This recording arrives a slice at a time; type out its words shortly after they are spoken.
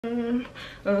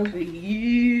of the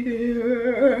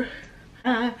year,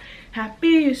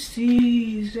 happiest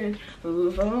season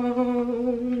of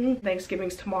all.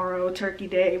 Thanksgiving's tomorrow, Turkey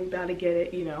Day, we about to get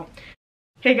it, you know.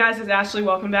 Hey guys, it's Ashley.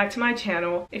 Welcome back to my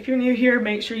channel. If you're new here,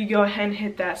 make sure you go ahead and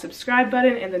hit that subscribe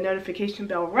button and the notification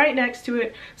bell right next to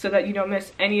it so that you don't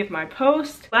miss any of my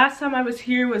posts. Last time I was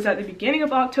here was at the beginning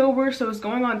of October, so it's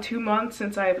going on 2 months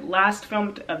since I last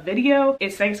filmed a video.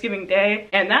 It's Thanksgiving Day,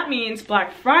 and that means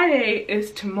Black Friday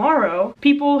is tomorrow.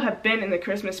 People have been in the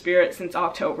Christmas spirit since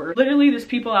October. Literally, there's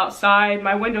people outside.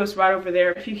 My window's right over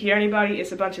there. If you hear anybody,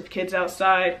 it's a bunch of kids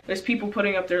outside. There's people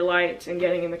putting up their lights and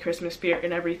getting in the Christmas spirit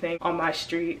and everything on my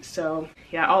street. So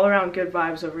yeah, all around good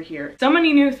vibes over here. So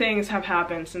many new things have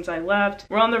happened since I left.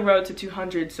 We're on the road to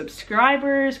 200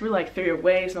 subscribers. We're like 3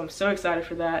 away, so I'm so excited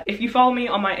for that. If you follow me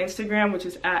on my Instagram, which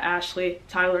is at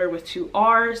ashleetyler with 2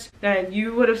 R's, then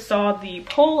you would have saw the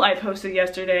poll I posted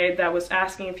yesterday that was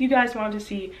asking if you guys wanted to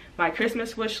see my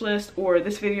Christmas wish list or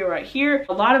this video right here.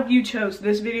 A lot of you chose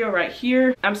this video right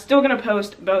here. I'm still gonna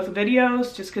post both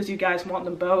videos just because you guys want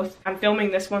them both. I'm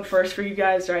filming this one first for you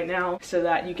guys right now so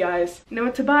that you guys know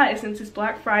what to buy since it's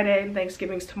Black Friday and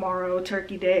Thanksgiving's tomorrow,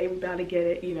 Turkey Day, we about to get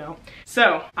it, you know.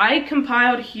 So I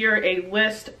compiled here a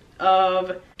list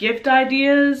of gift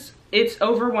ideas. It's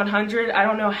over 100. I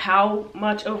don't know how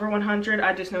much over 100.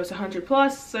 I just know it's 100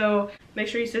 plus. So make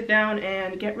sure you sit down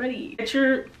and get ready. Get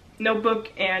your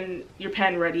notebook and your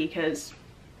pen ready because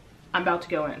I'm about to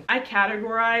go in. I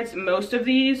categorized most of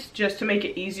these just to make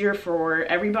it easier for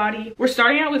everybody. We're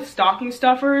starting out with stocking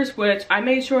stuffers, which I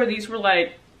made sure these were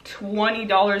like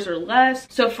 $20 or less.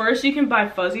 So first you can buy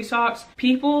fuzzy socks.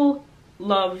 People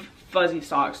love fuzzy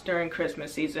socks during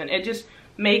Christmas season. It just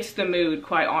makes the mood,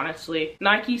 quite honestly.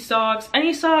 Nike socks,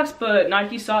 any socks, but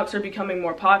Nike socks are becoming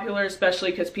more popular,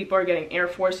 especially because people are getting Air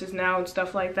Forces now and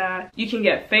stuff like that. You can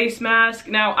get face masks.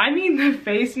 Now, I mean the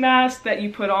face mask that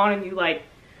you put on and you like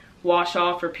wash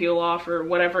off or peel off or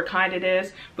whatever kind it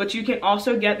is, but you can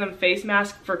also get them face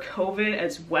masks for COVID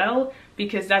as well,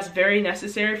 because that's very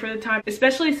necessary for the time,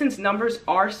 especially since numbers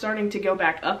are starting to go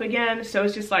back up again. So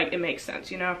it's just like, it makes sense,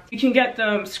 you know. You can get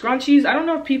them scrunchies. I don't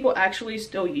know if people actually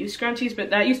still use scrunchies, but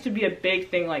that used to be a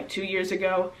big thing like 2 years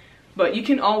ago. But you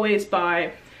can always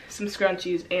buy some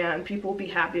scrunchies and people will be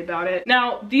happy about it.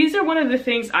 Now, these are one of the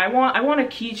things I want. I want a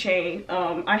keychain.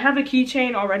 I have a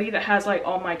keychain already that has like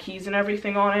all my keys and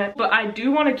everything on it, but I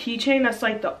do want a keychain that's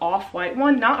like the off-white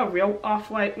one, not a real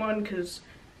off-white one because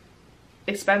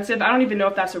expensive. I don't even know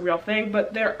if that's a real thing,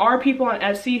 but there are people on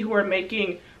Etsy who are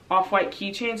making off-white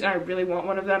keychains and I really want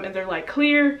one of them, and they're like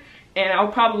clear, and I'll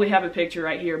probably have a picture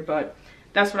right here, but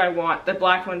that's what I want, the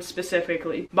black ones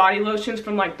specifically. Body lotions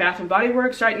from like Bath & Body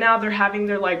Works. Right now they're having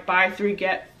their like buy 3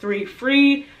 get 3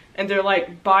 free, and they're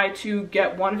like buy 2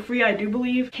 get 1 free, I do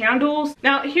believe. Candles.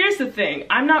 Now here's the thing,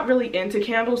 I'm not really into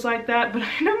candles like that, but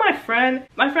I know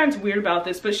my friend's weird about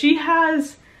this, but she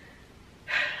has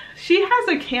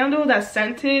a candle that's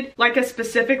scented like a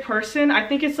specific person. I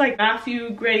think it's like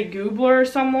Matthew Gray Goobler or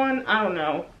someone, I don't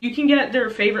know. You can get their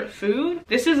favorite food.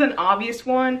 This is an obvious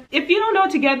one. If you don't know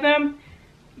what to get them,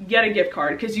 get a gift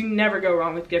card, because you never go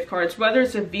wrong with gift cards. Whether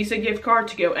it's a Visa gift card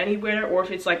to go anywhere, or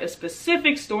if it's like a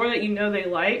specific store that you know they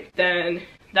like, then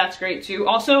that's great too.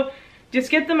 Also, just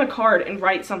get them a card and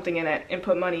write something in it and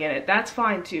put money in it. That's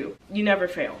fine too. You never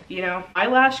fail, you know?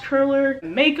 Eyelash curler,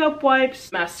 makeup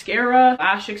wipes, mascara,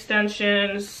 lash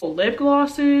extensions, lip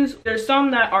glosses. There's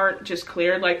some that aren't just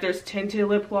clear, like there's tinted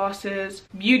lip glosses,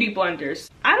 beauty blenders.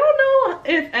 I don't know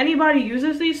if anybody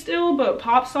uses these still, but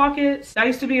pop sockets, that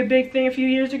used to be a big thing a few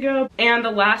years ago. And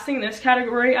the last thing in this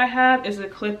category I have is a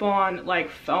clip-on like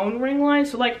phone ring light.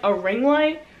 So like a ring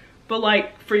light, but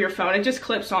like for your phone, it just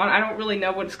clips on. I don't really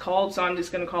know what it's called, so I'm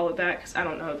just gonna call it that because I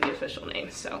don't know the official name.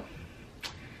 So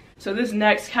this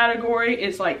next category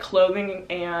is like clothing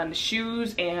and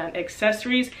shoes and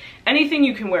accessories. Anything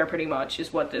you can wear pretty much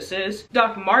is what this is.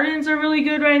 Doc Martens are really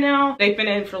good right now. They've been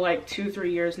in for like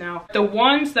 2-3 years now. The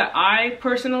ones that I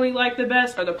personally like the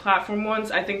best are the platform ones.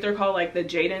 I think they're called like the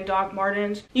Jaden Doc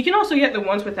Martens. You can also get the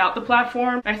ones without the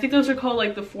platform. I think those are called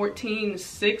like the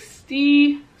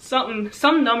 1460 something.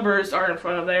 Some numbers are in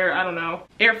front of there, I don't know.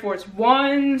 Air Force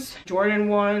Ones, Jordan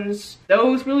ones,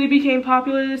 those really became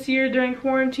popular this year during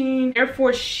quarantine. Air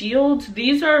Force Shields,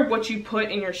 these are what you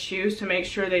put in your shoes to make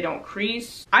sure they don't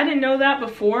crease. I didn't know that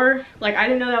before. Like, I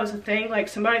didn't know that was a thing. Like,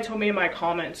 somebody told me in my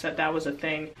comments that that was a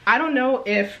thing. I don't know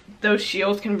if those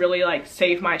shields can really like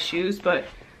save my shoes, but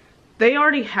they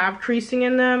already have creasing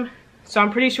in them. So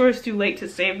I'm pretty sure it's too late to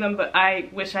save them, but I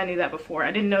wish I knew that before.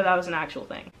 I didn't know that was an actual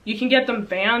thing. You can get them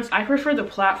Vans. I prefer the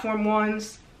platform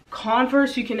ones.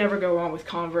 Converse, you can never go wrong with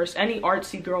Converse. Any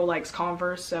artsy girl likes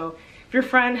Converse, so If your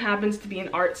friend happens to be an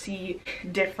artsy,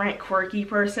 different, quirky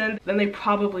person, then they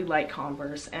probably like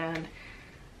Converse, and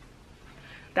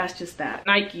that's just that.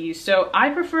 Nikes. So I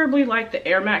preferably like the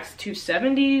Air Max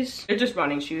 270s. They're just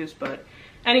running shoes, but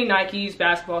any Nikes,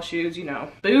 basketball shoes, you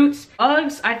know. Boots.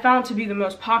 Uggs I found to be the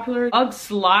most popular. Ugg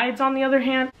slides, on the other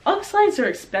hand. Ugg slides are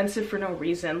expensive for no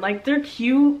reason. Like, they're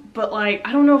cute, but like,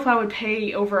 I don't know if I would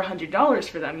pay over $100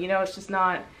 for them. You know, it's just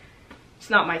not, it's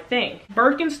not my thing.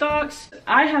 Birkenstocks.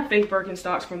 I have fake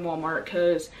Birkenstocks from Walmart,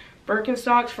 because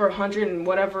Birkenstocks for 100 and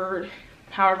whatever,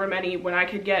 however many, when I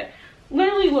could get,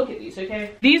 literally look at these,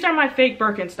 okay? These are my fake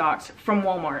Birkenstocks from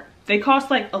Walmart. They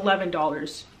cost like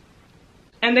 $11.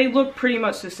 And they look pretty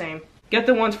much the same. Get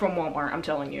the ones from Walmart, I'm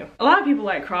telling you. A lot of people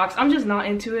like Crocs. I'm just not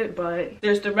into it, but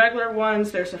there's the regular ones,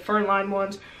 there's the fur-lined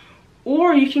ones,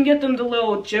 or you can get them the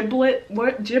little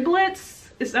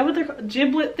giblets? Is that what they're called?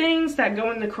 Giblet things that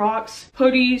go in the Crocs.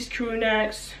 Hoodies, crew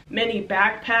necks, mini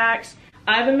backpacks.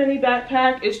 I have a mini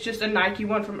backpack. It's just a Nike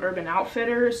one from Urban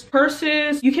Outfitters.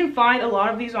 Purses. You can find a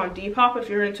lot of these on Depop if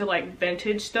you're into like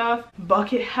vintage stuff.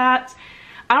 Bucket hats.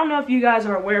 I don't know if you guys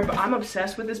are aware, but I'm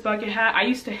obsessed with this bucket hat. I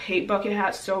used to hate bucket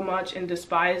hats so much and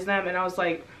despise them, and I was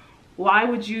like, why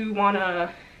would you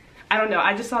wanna, I don't know,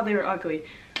 I just thought they were ugly.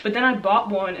 But then I bought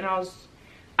one and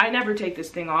I never take this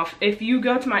thing off. If you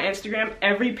go to my Instagram,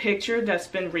 every picture that's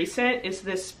been recent is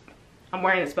this, I'm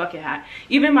wearing this bucket hat.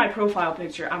 Even my profile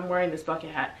picture, I'm wearing this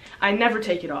bucket hat. I never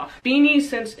take it off. Beanies,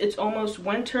 since it's almost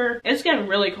winter. It's getting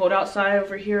really cold outside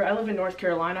over here. I live in North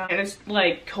Carolina, and it's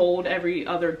like cold every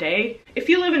other day. If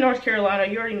you live in North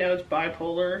Carolina, you already know it's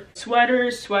bipolar.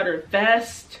 Sweaters, sweater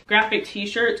vest, graphic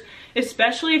t-shirts,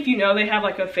 especially if you know they have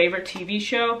like a favorite TV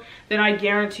show, then I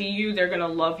guarantee you they're gonna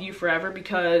love you forever,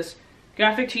 because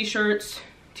graphic t-shirts,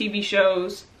 TV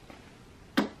shows.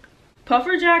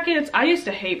 Puffer jackets. I used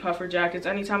to hate puffer jackets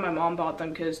anytime my mom bought them,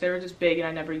 because they were just big and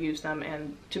I never used them,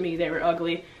 and to me they were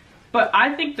ugly. But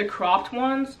I think the cropped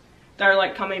ones that are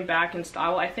like coming back in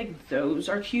style, I think those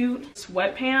are cute.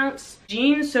 Sweatpants,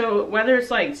 jeans. So whether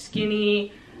it's like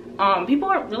skinny, people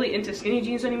aren't really into skinny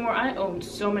jeans anymore. I own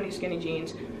so many skinny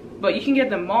jeans, but you can get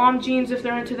the mom jeans if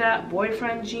they're into that,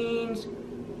 boyfriend jeans,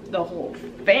 the whole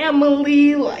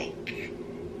family, like.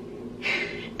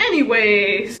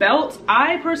 Anyways, belts.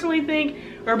 I personally think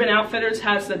Urban Outfitters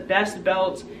has the best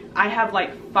belts. I have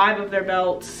like 5 of their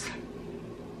belts.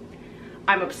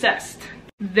 I'm obsessed.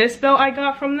 This belt I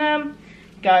got from them,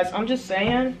 guys, I'm just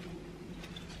saying.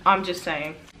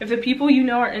 If the people you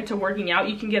know are into working out,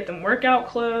 you can get them workout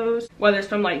clothes, whether it's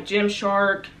from like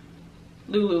Gymshark,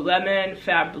 Lululemon,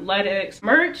 Fabletics.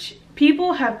 Merch.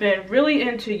 People have been really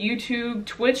into YouTube,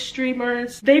 Twitch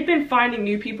streamers. They've been finding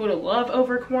new people to love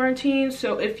over quarantine.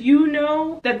 So if you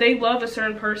know that they love a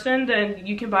certain person, then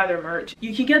you can buy their merch.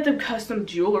 You can get them custom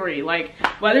jewelry, like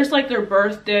whether it's like their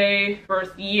birthday,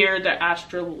 birth year, the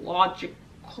astrology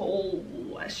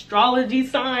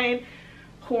sign,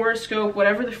 horoscope,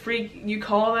 whatever the freak you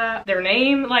call that, their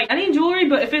name, like any jewelry,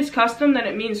 but if it's custom, then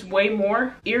it means way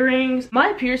more. Earrings.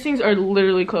 My piercings are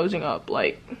literally closing up,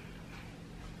 like.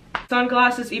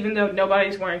 Sunglasses, even though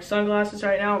nobody's wearing sunglasses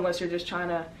right now unless you're just trying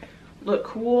to look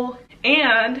cool.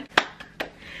 And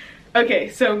okay,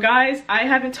 so guys, I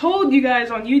haven't told you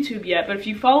guys on YouTube yet, but if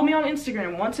you follow me on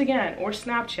Instagram once again, or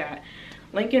Snapchat,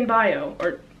 link in bio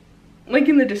or link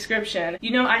in the description,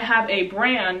 you know I have a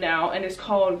brand now, and it's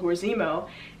called Gorzimo,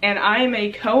 and I am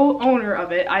a co-owner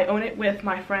of it. I own it with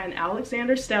my friend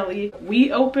Alexander Stelly.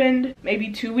 We opened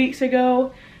maybe 2 weeks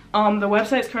ago. The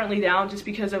website's currently down just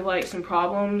because of like some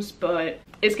problems, but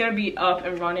it's gonna be up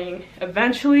and running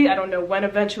eventually. I don't know when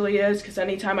eventually is, because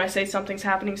anytime I say something's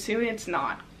happening soon, it's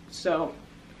not. So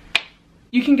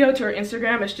you can go to our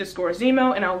Instagram, it's just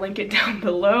Gorzimo, and I'll link it down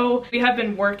below. We have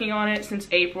been working on it since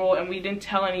April, and we didn't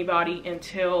tell anybody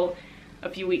until a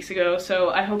few weeks ago.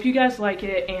 So I hope you guys like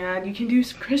it, and you can do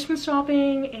some Christmas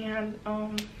shopping. And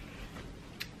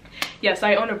yes,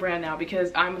 I own a brand now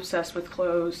because I'm obsessed with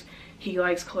clothes. He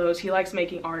likes clothes, he likes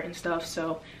making art and stuff,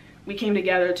 so we came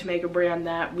together to make a brand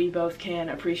that we both can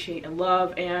appreciate and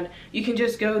love. And you can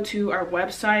just go to our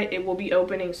website, it will be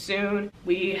opening soon.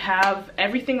 We have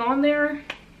everything on there,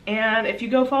 and if you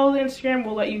go follow the Instagram,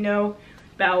 we'll let you know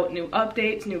about new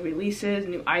updates, new releases,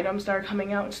 new items that are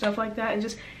coming out and stuff like that, and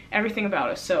just everything about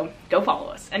us. So go follow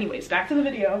us. Anyways, back to the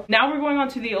video. Now we're going on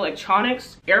to the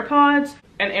electronics. AirPods,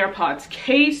 an AirPods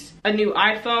case, a new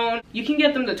iPhone. You can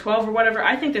get them the 12 or whatever.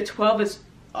 I think the 12 is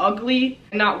ugly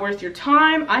and not worth your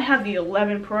time. I have the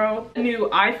 11 Pro. A new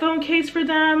iPhone case for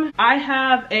them. I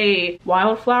have a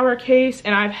wildflower case,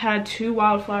 and I've had 2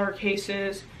 wildflower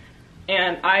cases,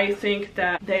 and I think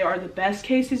that they are the best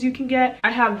cases you can get.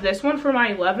 I have this one for my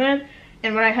 11,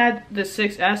 And when I had the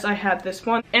 6S, I had this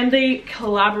one. And they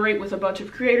collaborate with a bunch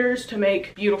of creators to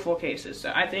make beautiful cases.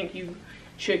 So I think you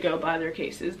should go buy their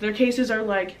cases. Their cases are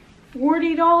like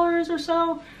 $40 or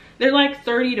so. They're like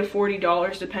 $30 to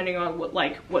 $40 depending on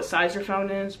what size your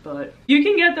phone is, but you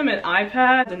can get them in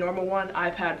iPad, the normal one,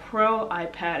 iPad Pro,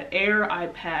 iPad Air,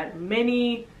 iPad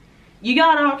Mini. You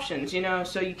got options, you know,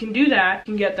 so you can do that.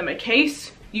 You can get them a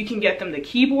case, you can get them the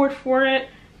keyboard for it,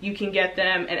 you can get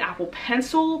them an Apple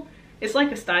Pencil. It's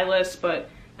like a stylus,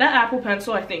 but that Apple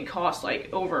Pencil I think costs like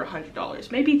over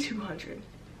 $100, maybe $200.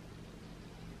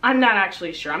 I'm not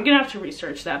actually sure. I'm gonna have to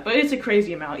research that, but it's a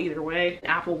crazy amount either way.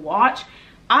 Apple Watch.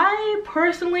 I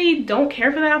personally don't care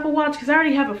for the Apple Watch because I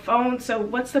already have a phone, so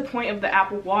what's the point of the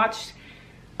Apple Watch?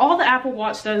 All the Apple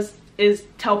Watch does is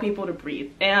tell people to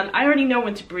breathe, and I already know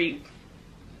when to breathe.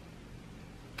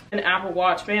 An Apple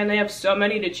Watch, man, they have so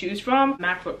many to choose from.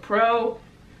 MacBook Pro.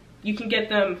 You can get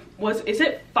them, is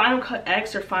it Final Cut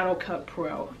X or Final Cut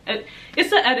Pro? It's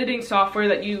the editing software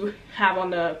that you have on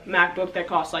the MacBook that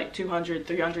costs like $200,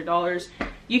 $300.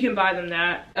 You can buy them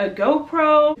that. A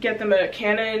GoPro, get them a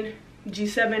Canon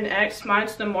G7X.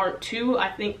 Mine's the Mark II.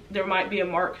 I think there might be a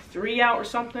Mark III out or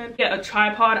something. Get a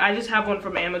tripod. I just have one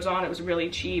from Amazon. It was really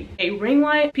cheap. A ring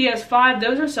light. PS5.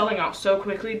 Those are selling out so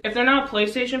quickly. If they're not a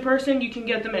PlayStation person, you can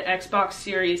get them at Xbox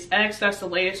Series X. That's the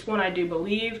latest one, I do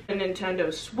believe. A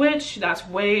Nintendo Switch. That's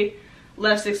way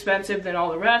less expensive than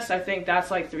all the rest. I think that's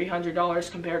like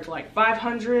 $300 compared to like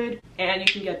 $500. And you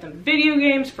can get them video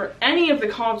games for any of the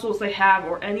consoles they have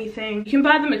or anything. You can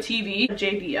buy them a TV, a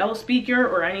JBL speaker,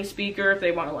 or any speaker if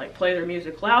they want to like play their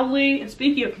music loudly. And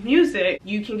speaking of music,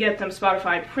 you can get them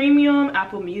Spotify Premium,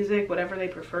 Apple Music, whatever they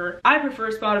prefer. I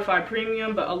prefer Spotify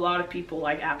Premium, but a lot of people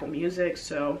like Apple Music,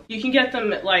 so you can get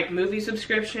them like movie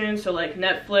subscriptions, so like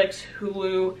Netflix,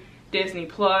 Hulu, Disney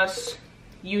Plus,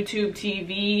 YouTube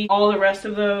TV, all the rest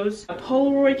of those. A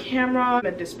Polaroid camera,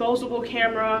 a disposable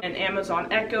camera, an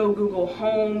Amazon Echo, Google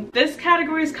Home. This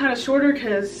category is kind of shorter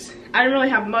because I didn't really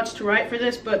have much to write for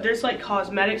this, but there's like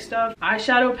cosmetic stuff,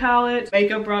 eyeshadow palettes,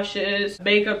 makeup brushes,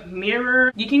 makeup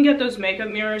mirror. You can get those makeup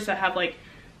mirrors that have like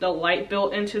the light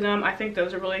built into them. I think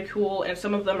those are really cool, and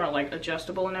some of them are like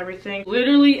adjustable and everything.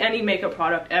 Literally any makeup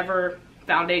product ever,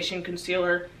 foundation,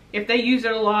 concealer, if they use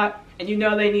it a lot and you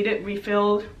know they need it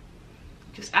refilled,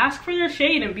 just ask for their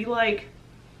shade and be like,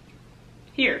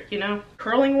 here, you know.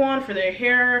 Curling wand for their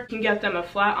hair. You can get them a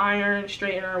flat iron,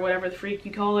 straightener, or whatever the freak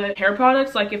you call it. Hair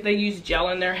products, like if they use gel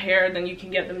in their hair, then you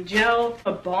can get them gel.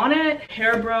 A bonnet,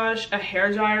 hairbrush, a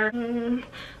hair dryer.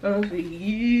 Of the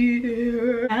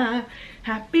year,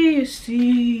 happiest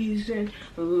season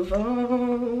of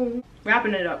all.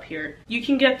 Wrapping it up here. You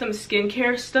can get them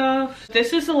skincare stuff.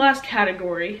 This is the last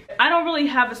category. I don't really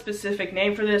have a specific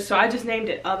name for this, so I just named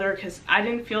it other because I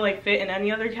didn't feel like fit in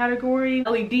any other category.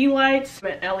 LED lights,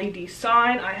 an LED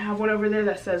sign. I have one over there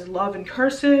that says love in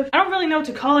cursive. I don't really know what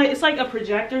to call it. It's like a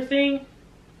projector thing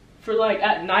for like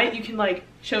at night you can like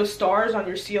show stars on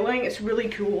your ceiling. It's really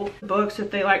cool. Books if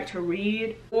they like to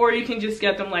read, or you can just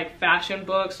get them like fashion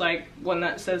books, like one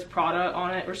that says Prada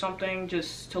on it or something,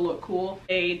 just to look cool.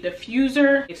 A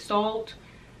diffuser, a salt,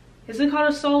 is it called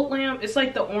a salt lamp? It's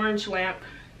like the orange lamp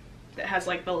that has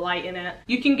like the light in it.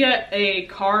 You can get a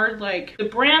card, like the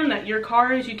brand that your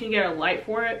car is, you can get a light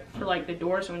for it for like the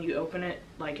door, so when you open it,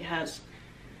 like it has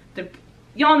the,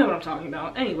 y'all know what I'm talking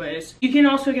about. Anyways, you can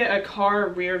also get a car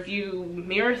rear view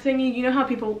mirror thingy. You know how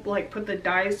people like put the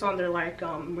dice on their like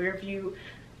rear view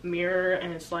mirror,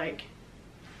 and it's like,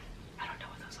 I don't know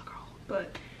what those are called,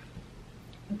 but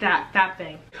that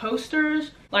thing.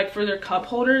 Coasters, like for their cup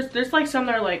holders. There's like some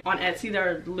that are like on Etsy that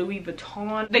are Louis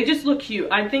Vuitton. They just look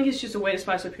cute. I think it's just a way to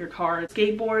spice up your car.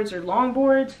 Skateboards or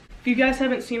longboards. If you guys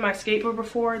haven't seen my skateboard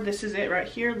before, this is it right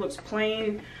here. It looks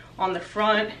plain on the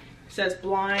front. Says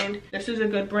Blind. This is a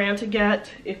good brand to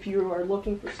get if you are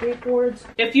looking for skateboards.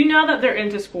 If you know that they're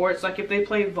into sports, like if they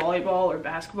play volleyball or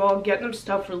basketball, get them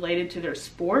stuff related to their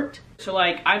sport. So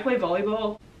like I play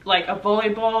volleyball, like a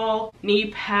volleyball,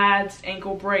 knee pads,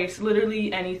 ankle brace,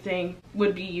 literally anything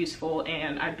would be useful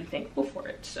and I'd be thankful for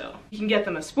it. So you can get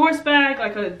them a sports bag,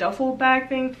 like a duffel bag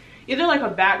thing, either like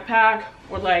a backpack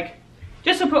or like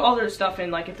just to put all their stuff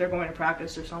in, like if they're going to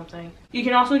practice or something. You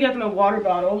can also get them a water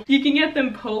bottle. You can get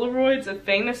them Polaroids of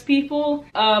famous people.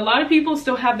 A lot of people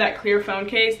still have that clear phone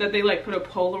case that they like put a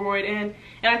Polaroid in.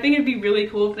 And I think it'd be really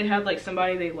cool if they had like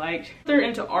somebody they liked. If they're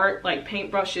into art, like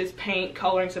paintbrushes, paint,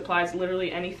 coloring supplies,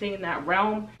 literally anything in that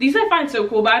realm. These I find so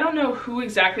cool, but I don't know who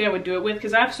exactly I would do it with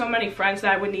because I have so many friends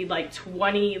that I would need like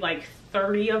 20, like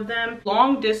 30 of them.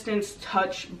 Long distance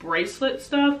touch bracelet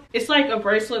stuff. It's like a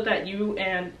bracelet that you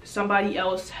and somebody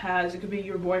else has. It could be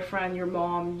your boyfriend, your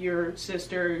mom, your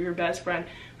sister, your best friend,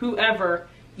 whoever,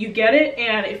 you get it,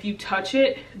 and if you touch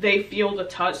it, they feel the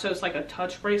touch. So it's like a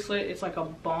touch bracelet. It's like a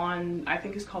bond. I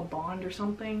think it's called Bond or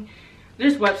something.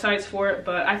 There's websites for it,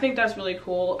 but I think that's really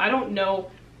cool. I don't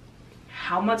know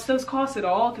how much those cost at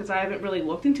all because I haven't really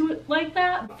looked into it like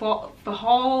that.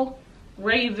 Fahal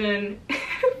Raven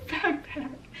backpack.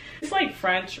 It's like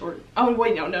French or, oh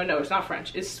wait, no, it's not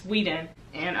French. It's Sweden,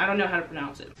 and I don't know how to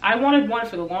pronounce it. I wanted one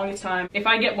for the longest time. If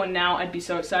I get one now, I'd be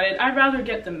so excited. I'd rather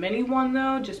get the mini one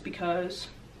though, just because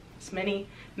it's many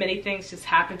things just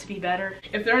happen to be better.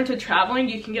 If they're into traveling,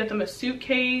 you can get them a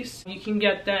suitcase. You can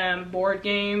get them board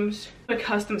games, a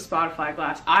custom Spotify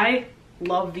glass. I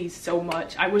love these so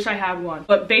much. I wish I had one.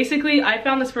 But basically, I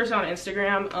found this person on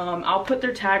Instagram. I'll put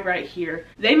their tag right here.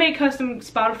 They make custom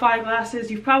Spotify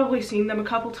glasses. You've probably seen them a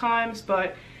couple times,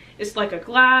 but it's like a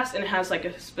glass and it has like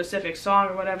a specific song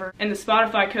or whatever. And the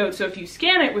Spotify code, so if you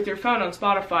scan it with your phone on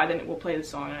Spotify, then it will play the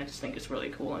song, and I just think it's really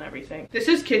cool and everything. This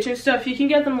is kitchen stuff. You can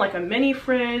get them like a mini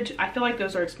fridge. I feel like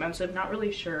those are expensive, not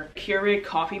really sure. Keurig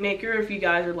coffee maker if you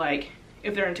guys are like,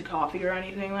 if they're into coffee or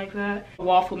anything like that. A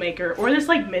waffle maker, or there's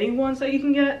like mini ones that you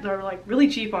can get. They're like really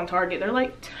cheap on Target. They're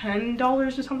like $10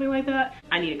 or something like that.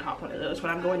 I need to cop one of those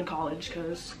when I'm going to college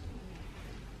because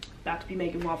about to be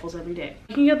making waffles every day.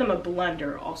 You can get them a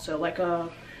blender also, like a,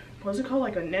 what is it called?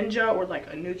 Like a Ninja or like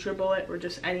a NutriBullet or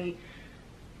just any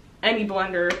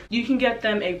blender. You can get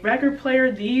them a record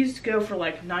player. These go for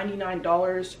like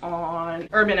 $99 on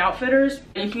Urban Outfitters.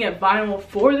 You can get vinyl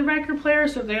for the record player,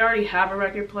 so if they already have a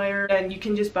record player, then you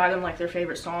can just buy them like their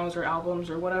favorite songs or albums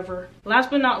or whatever.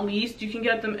 Last but not least, you can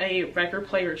get them a record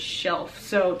player shelf,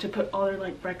 so to put all their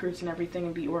like records and everything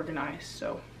and be organized.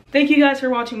 So thank you guys for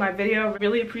watching my video.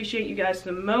 Really appreciate you guys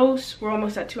the most. We're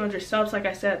almost at 200 subs, like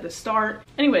I said at the start.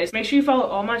 Anyways, make sure you follow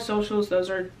all my socials. Those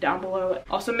are down below.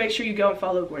 Also, make sure you go and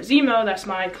follow Gorzimo. That's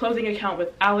my clothing account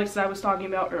with Alex that I was talking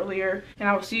about earlier. And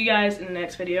I will see you guys in the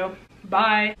next video.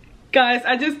 Bye. Guys,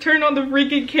 I just turned on the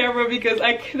freaking camera because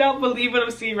I cannot believe what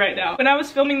I'm seeing right now. When I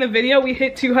was filming the video, we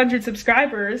hit 200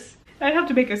 subscribers. I have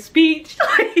to make a speech.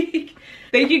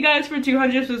 Thank you guys for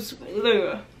 200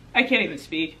 subscribers. I can't even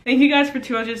speak. Thank you guys for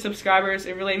 200 subscribers.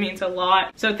 It really means a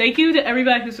lot. So thank you to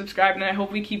everybody who subscribed, and I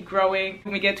hope we keep growing.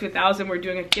 When we get to 1,000, we're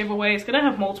doing a giveaway. It's gonna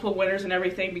have multiple winners and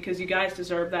everything because you guys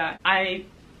deserve that. I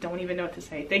don't even know what to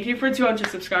say. Thank you for 200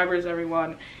 subscribers,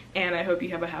 everyone, and I hope you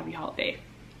have a happy holiday.